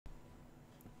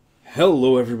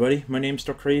Hello everybody, my name is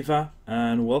Dr. Eva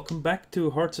and welcome back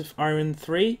to Hearts of Iron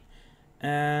 3.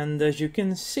 And as you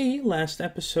can see, last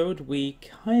episode we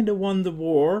kinda won the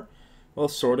war. Well,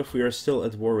 sort of. We are still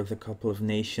at war with a couple of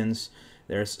nations.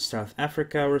 There's South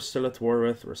Africa we're still at war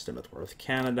with. We're still at war with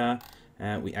Canada.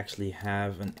 We actually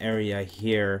have an area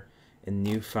here in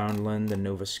Newfoundland and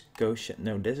Nova Scotia.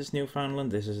 No, this is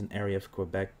Newfoundland. This is an area of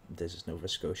Quebec. This is Nova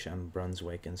Scotia and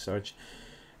Brunswick and such.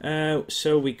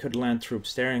 So we could land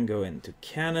troops there and go into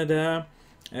Canada.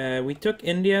 We took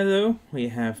India though. We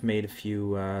have made a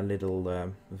few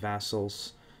little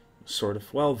vassals. Sort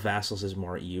of. Well, vassals is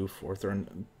more EU for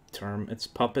term. It's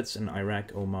puppets in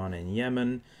Iraq, Oman and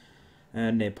Yemen.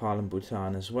 Nepal and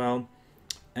Bhutan as well.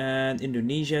 And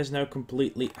Indonesia is now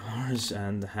completely ours,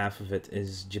 and half of it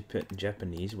is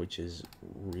Japanese, which is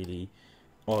really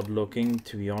odd looking,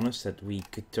 to be honest, that we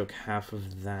took half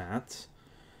of that.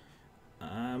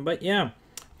 But yeah,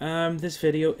 this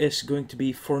video is going to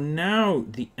be, for now,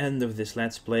 the end of this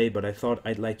Let's Play, but I thought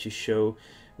I'd like to show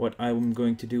what I'm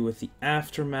going to do with the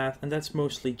aftermath, and that's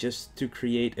mostly just to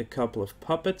create a couple of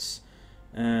puppets.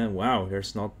 Wow,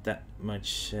 there's not that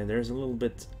much, there's a little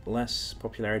bit less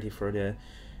popularity for the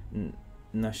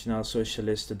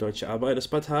Nationalsozialist Deutsche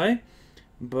Arbeiterspartei,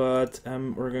 but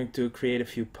we're going to create a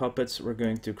few puppets. We're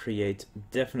going to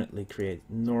definitely create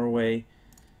Norway.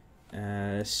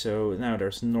 So now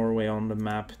there's Norway on the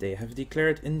map. They have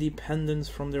declared independence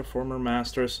from their former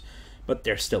masters, but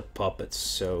they're still puppets.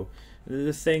 So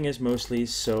the thing is mostly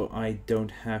so I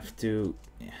don't have to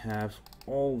have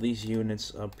all these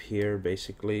units up here,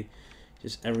 basically.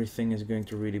 Just everything is going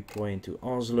to redeploy into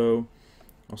Oslo.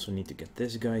 Also need to get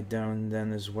this guy down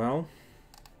then as well.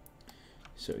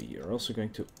 So you're also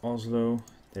going to Oslo.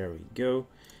 There we go.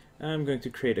 I'm going to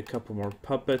create a couple more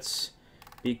puppets,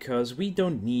 because we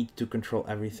don't need to control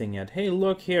everything yet. Hey,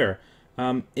 look here.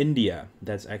 India.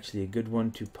 That's actually a good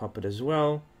one to puppet as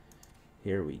well.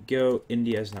 Here we go.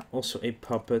 India is now also a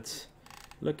puppet.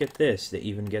 Look at this. They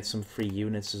even get some free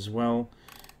units as well.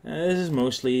 This is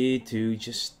mostly to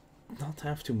just not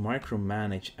have to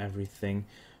micromanage everything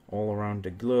all around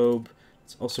the globe.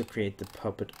 Let's also create the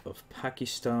puppet of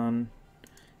Pakistan.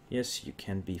 Yes, you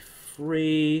can be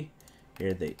free.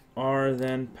 Here they are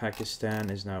then. Pakistan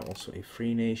is now also a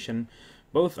free nation.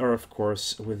 Both are, of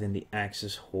course, within the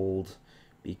Axis hold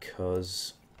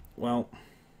because, well,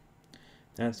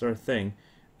 that's our thing.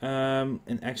 An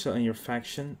exile in your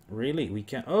faction. Really? We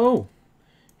can... Oh!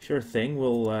 Sure thing.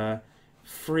 We'll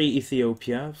free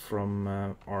Ethiopia from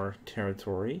our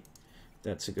territory.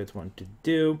 That's a good one to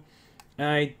do.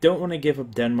 I don't want to give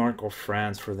up Denmark or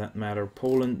France for that matter.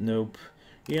 Poland, nope.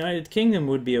 United Kingdom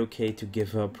would be okay to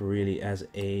give up really as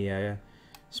a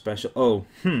special... Oh,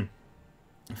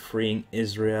 freeing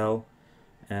Israel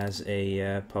as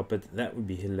a puppet. That would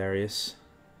be hilarious.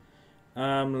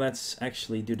 Let's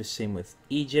actually do the same with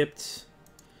Egypt.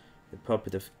 The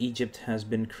puppet of Egypt has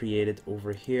been created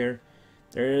over here.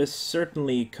 There is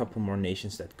certainly a couple more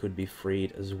nations that could be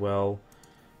freed as well.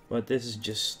 But this is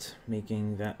just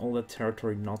making that all that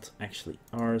territory not actually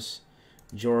ours.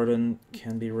 Jordan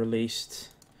can be released.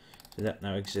 So that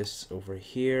now exists over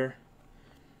here.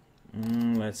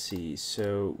 Let's see.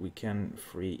 So we can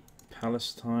free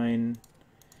Palestine.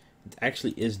 It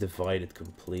actually is divided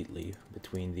completely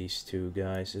between these two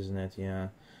guys, isn't it? Yeah.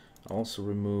 I'll also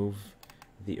remove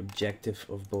the objective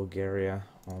of Bulgaria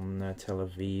on Tel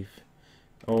Aviv.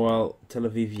 Oh well, Tel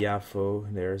Aviv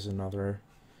Yafo. There's another.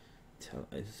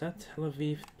 Is that Tel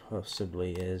Aviv?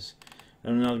 Possibly is.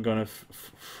 I'm not gonna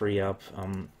free up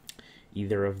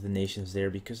either of the nations there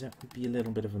because that would be a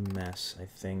little bit of a mess, I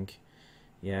think.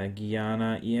 Yeah,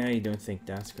 Guyana. Yeah, I don't think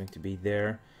that's going to be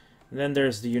there. And then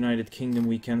there's the United Kingdom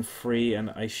we can free,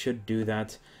 and I should do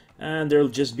that. And there'll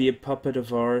just be a puppet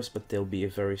of ours, but they'll be a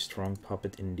very strong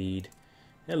puppet indeed.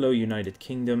 Hello, United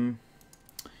Kingdom.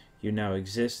 You now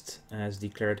exist as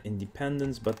declared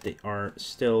independence, but they are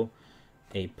still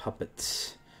a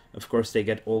puppet. Of course, they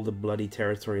get all the bloody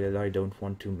territory that I don't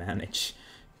want to manage,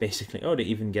 basically. Oh, they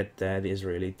even get the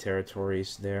Israeli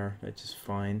territories there, which is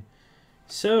fine.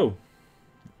 So,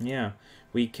 yeah,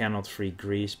 we cannot free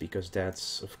Greece because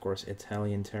that's, of course,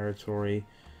 Italian territory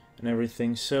and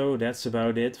everything. So that's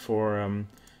about it for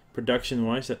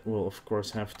production-wise. That will, of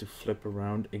course, have to flip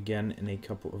around again in a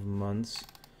couple of months.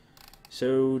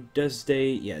 So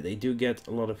yeah, they do get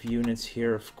a lot of units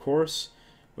here, of course,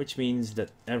 which means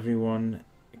that everyone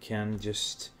can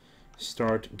just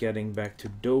start getting back to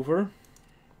Dover.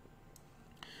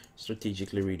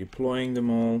 Strategically redeploying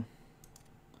them all.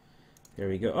 There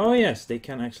we go. Oh yes, they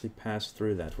can actually pass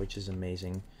through that, which is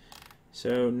amazing.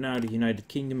 So now the United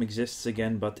Kingdom exists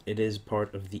again, but it is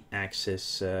part of the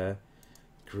Axis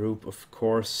group, of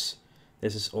course.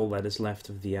 This is all that is left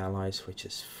of the allies, which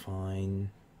is fine.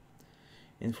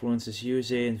 Influences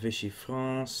USA and Vichy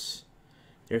France.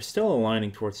 They're still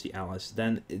aligning towards the allies.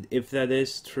 Then, if that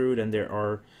is true, then there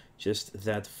are just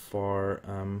that far.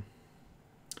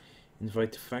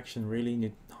 Invite to faction,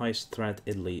 really? Highest threat,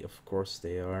 Italy. Of course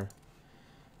they are.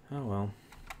 Oh well.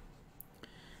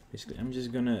 Basically, I'm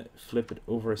just gonna flip it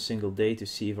over a single day to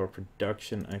see if our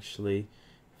production actually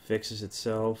fixes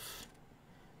itself.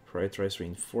 Prioritize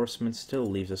reinforcement still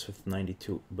leaves us with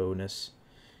 92 bonus.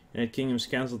 United Kingdom's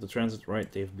cancelled the transit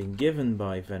right they've been given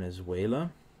by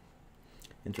Venezuela.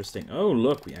 Interesting. Oh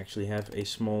look, we actually have a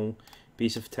small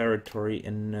piece of territory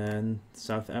in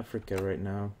South Africa right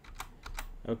now.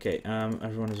 Okay,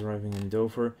 everyone is arriving in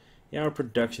Dover. Yeah, our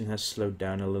production has slowed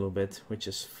down a little bit, which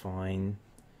is fine.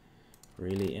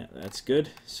 Really, yeah, that's good.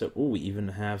 So, oh, we even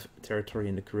have territory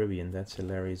in the Caribbean. That's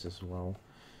hilarious as well.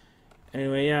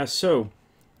 Anyway, yeah, so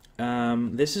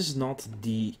this is not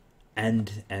the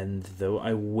end though.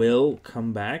 I will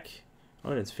come back.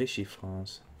 Oh, that's Vichy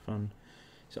France. Fun.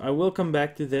 So I will come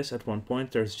back to this at one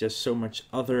point. There's just so much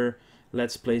other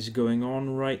Let's Plays going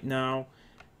on right now.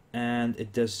 And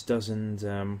it just doesn't,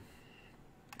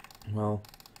 well,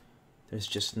 there's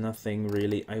just nothing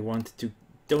really.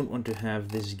 Don't want to have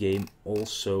this game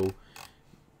also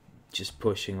just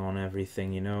pushing on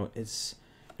everything, you know.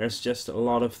 There's just a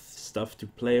lot of stuff to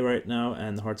play right now,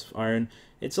 and Hearts of Iron,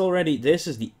 this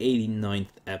is the 89th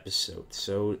episode,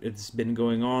 so it's been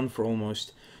going on for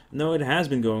it has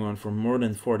been going on for more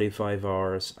than 45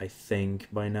 hours, I think,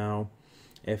 by now.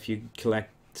 If you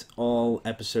collect all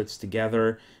episodes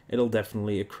together, it'll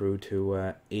definitely accrue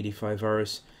to 85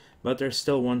 hours. But there's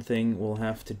still one thing we'll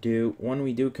have to do when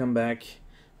we do come back.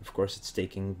 Of course, it's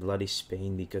taking bloody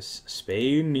Spain, because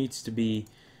Spain needs to be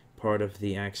part of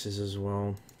the Axis as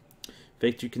well.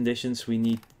 Victory conditions,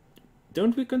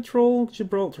 don't we control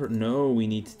Gibraltar? No, we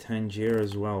need Tangier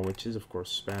as well, which is of course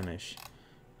Spanish.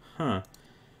 Huh.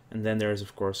 And then there's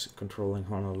of course controlling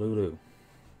Honolulu.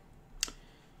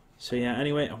 So yeah,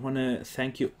 anyway, I want to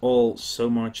thank you all so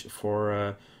much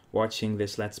for watching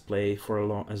this Let's Play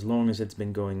for as long as it's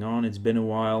been going on. It's been a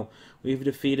while. We've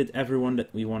defeated everyone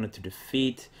that we wanted to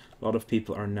defeat. A lot of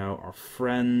people are now our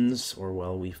friends, or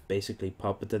well, we've basically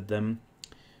puppeted them.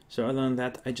 So other than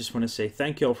that, I just want to say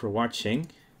thank you all for watching.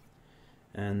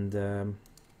 And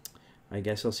I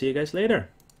guess I'll see you guys later.